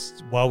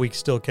 Let's, while we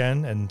still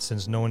can, and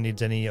since no one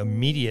needs any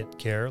immediate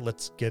care,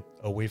 let's get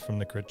away from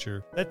the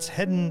creature. Let's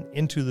heading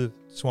into the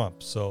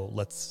swamp, so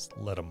let's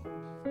let him.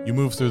 You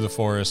move through the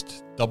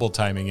forest, double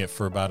timing it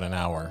for about an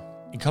hour.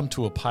 You come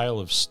to a pile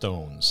of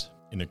stones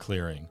in a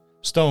clearing.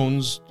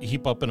 Stones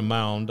heap up in a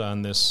mound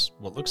on this,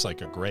 what looks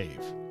like a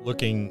grave,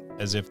 looking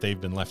as if they've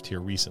been left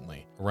here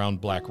recently. A round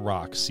black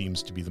rock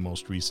seems to be the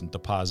most recent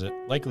deposit,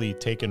 likely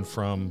taken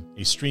from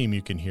a stream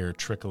you can hear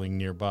trickling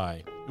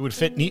nearby. It would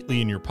fit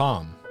neatly in your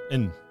palm,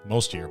 in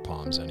most of your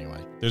palms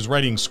anyway. There's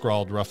writing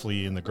scrawled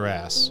roughly in the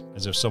grass,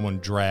 as if someone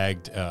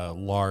dragged a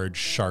large,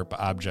 sharp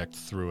object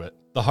through it.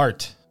 The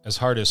heart, as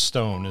hard as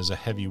stone, is a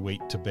heavy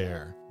weight to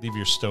bear. Leave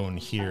your stone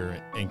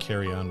here and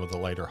carry on with a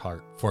lighter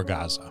heart. For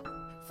Gaza.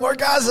 For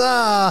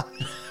Gaza!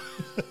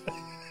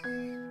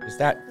 Is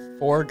that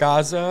for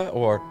Gaza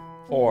or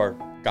for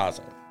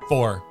Gaza?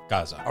 For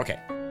Gaza. Okay.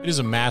 It is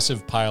a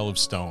massive pile of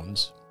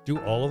stones. Do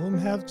all of them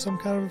have some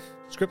kind of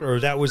script, or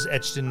that was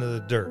etched into the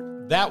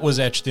dirt? That was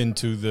etched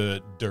into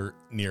the dirt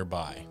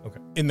nearby. Okay.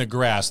 In the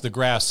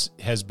grass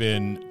has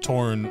been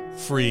torn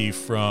free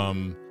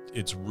from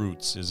its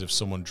roots, as if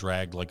someone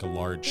dragged like a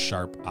large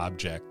sharp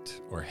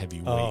object or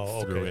heavy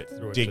weight through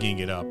it, digging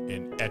it up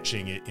and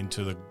etching it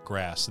into the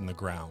grass and the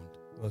ground.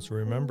 That's a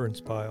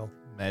remembrance pile.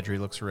 Madry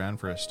looks around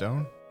for a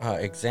stone.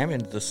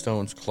 Examine the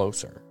stones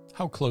closer.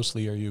 How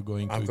closely are you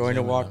going to I'm going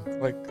to examine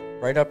walk them?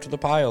 right up to the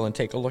pile and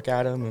take a look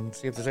at them and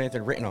see if there's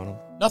anything written on them.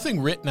 Nothing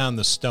written on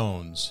the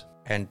stones.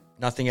 And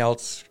nothing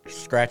else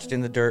scratched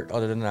in the dirt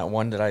other than that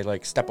one that I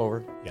step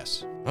over.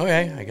 Yes.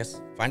 Okay, I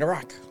guess find a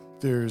rock.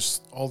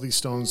 There's all these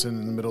stones, and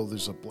in the middle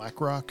there's a black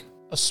rock.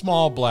 A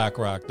small black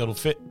rock that'll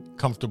fit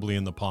comfortably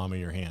in the palm of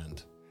your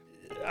hand.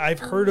 I've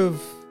heard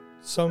of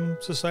some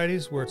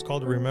societies where it's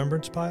called a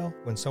remembrance pile.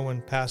 When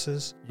someone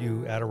passes,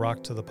 you add a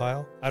rock to the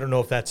pile. I don't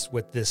know if that's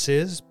what this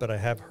is, but I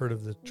have heard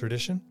of the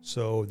tradition.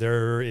 So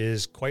there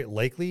is quite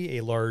likely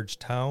a large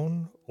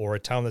town or a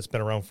town that's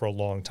been around for a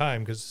long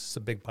time, because it's a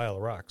big pile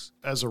of rocks.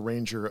 As a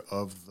ranger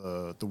of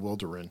the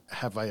Wilderin,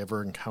 have I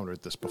ever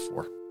encountered this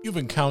before? You've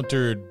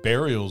encountered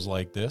burials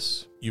like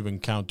this. You've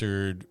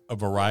encountered a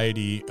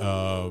variety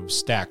of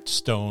stacked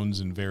stones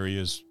in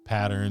various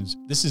patterns.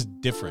 This is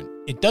different.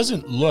 It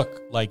doesn't look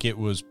like it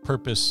was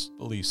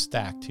purposefully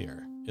stacked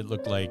here. It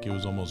looked like it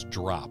was almost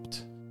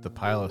dropped. The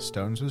pile of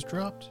stones was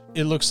dropped?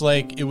 It looks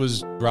like it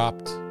was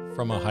dropped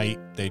from a height.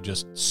 They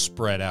just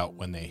spread out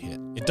when they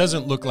hit. It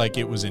doesn't look like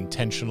it was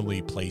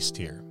intentionally placed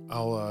here.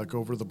 I'll go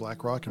over to the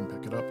black rock and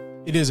pick it up.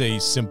 It is a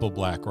simple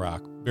black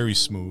rock, very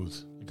smooth,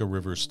 like a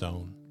river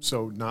stone.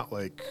 So not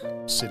like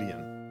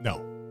obsidian.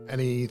 No.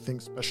 Anything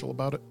special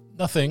about it?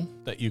 Nothing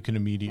that you can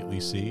immediately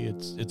see.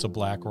 It's a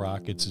black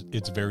rock. It's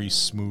very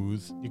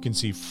smooth. You can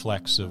see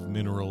flecks of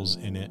minerals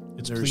in it.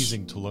 It's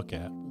pleasing to look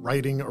at.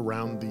 Writing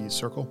around the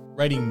circle?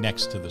 Writing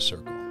next to the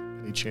circle.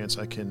 Any chance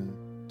I can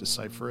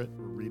decipher it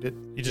or read it?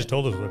 You just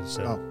told us what it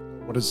said. Oh,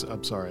 what is?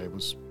 I'm sorry, I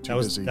was too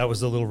busy. That was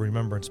the little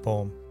remembrance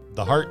poem.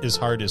 The heart is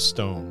hard as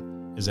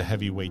stone, is a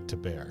heavy weight to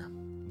bear.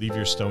 Leave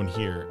your stone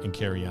here and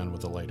carry on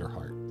with a lighter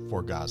heart.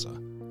 For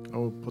Gaza. I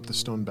will put the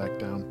stone back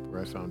down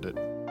where I found it,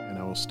 and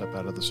I will step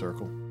out of the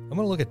circle. I'm going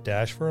to look at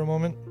Dash for a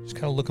moment. Just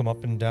kind of look him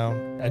up and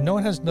down. I know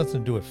it has nothing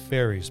to do with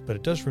fairies, but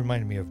it does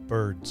remind me of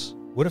birds.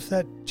 What if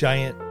that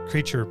giant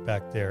creature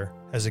back there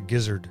has a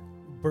gizzard?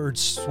 Birds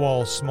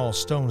swallow small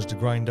stones to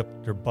grind up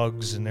their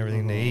bugs and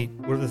everything they eat.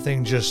 What if the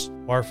thing just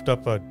barfed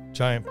up a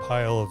giant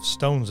pile of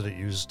stones that it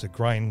used to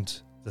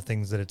grind the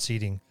things that it's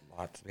eating?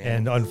 Lots,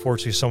 and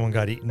unfortunately, someone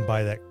got eaten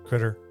by that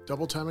critter.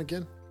 Double time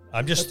again?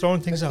 I'm just throwing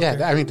things out Yeah,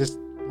 there. I mean, just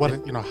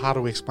how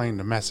do we explain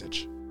the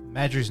message?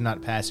 Madry's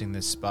not passing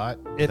this spot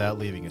without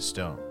leaving a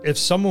stone. If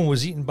someone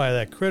was eaten by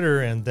that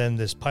critter and then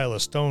this pile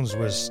of stones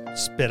was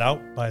spit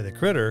out by the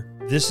critter,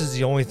 this is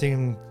the only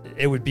thing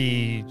it would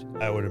be,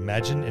 I would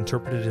imagine,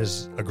 interpreted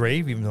as a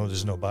grave, even though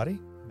there's no body.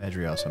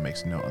 Madry also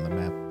makes a note on the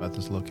map about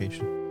this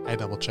location. I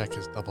double check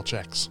his double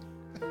checks.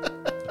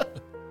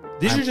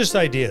 These are just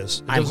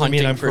ideas. It I'm doesn't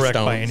mean hunting I'm for correct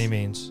by stones. any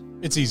means.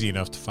 It's easy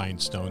enough to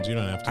find stones. You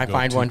don't have to I go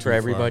find too, one too for far.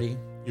 everybody.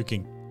 You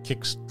can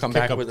kick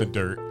back up with the a-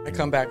 dirt. I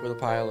come back with a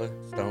pile of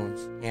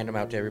stones, hand them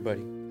out to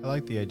everybody. I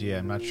like the idea.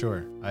 I'm not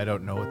sure. I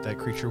don't know what that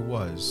creature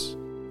was.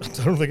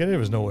 I don't think any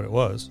of us know what it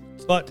was.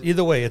 But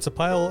either way, it's a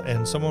pile,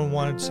 and someone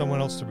wanted someone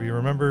else to be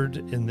remembered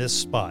in this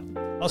spot.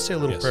 I'll say a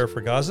little Yes. prayer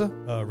for Gaza.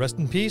 Rest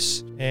in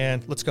peace,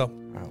 and let's go.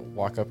 I'll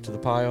walk up to the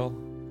pile,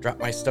 drop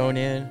my stone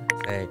in,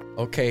 say,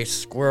 "Okay,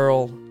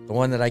 squirrel, the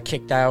one that I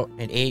kicked out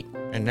and ate,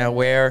 and now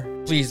where?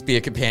 Please be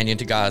a companion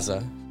to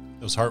Gaza."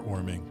 It was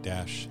heartwarming,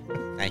 Dash.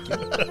 Thank you.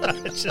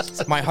 It's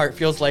just My heart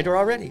feels lighter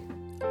already.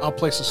 I'll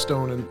place a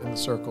stone in the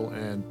circle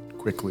and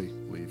quickly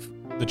leave.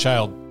 The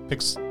child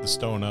picks the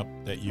stone up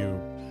that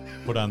you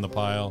put on the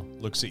pile,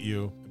 looks at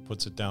you, and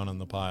puts it down on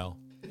the pile,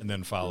 and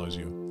then follows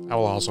you. I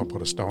will also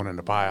put a stone in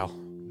the pile.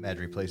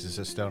 Madry places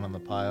a stone on the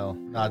pile,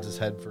 nods his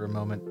head for a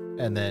moment,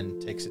 and then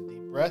takes a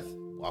deep breath,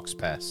 walks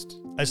past.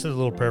 I said a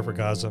little prayer for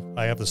Gaza.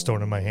 I have the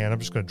stone in my hand. I'm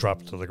just going to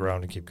drop it to the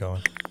ground and keep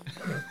going.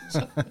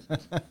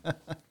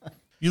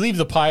 You leave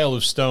the pile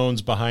of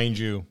stones behind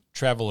you,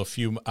 travel a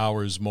few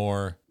hours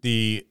more.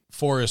 The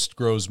forest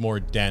grows more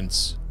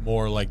dense,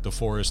 more like the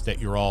forest that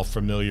you're all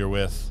familiar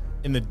with.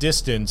 In the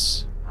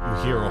distance, you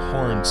hear a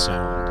horn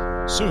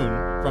sound. Soon,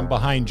 from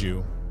behind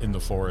you, in the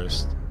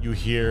forest, you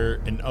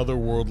hear an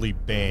otherworldly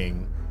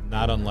bang,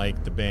 not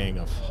unlike the baying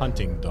of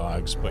hunting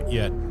dogs, but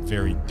yet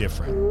very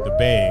different. The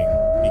baying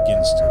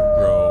begins to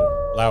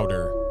grow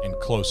louder and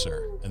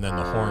closer, and then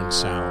the horn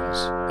sounds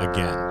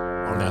again.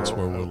 And that's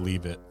where we'll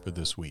leave it for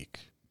this week.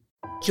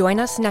 Join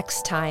us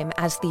next time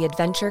as the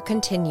adventure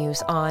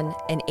continues on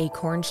An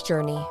Acorn's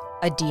Journey,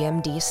 a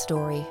DMD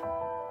story.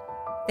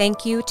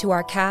 Thank you to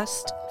our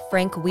cast,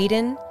 Frank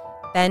Whedon,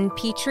 Ben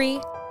Petrie,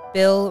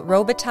 Bill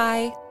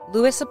Robitaille,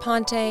 Louis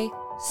Aponte,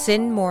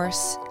 Sin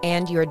Morse,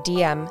 and your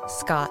DM,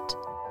 Scott.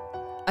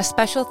 A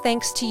special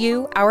thanks to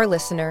you, our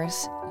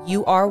listeners.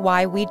 You are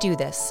why we do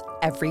this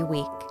every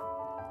week.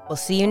 We'll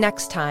see you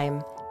next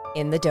time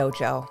in the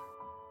dojo.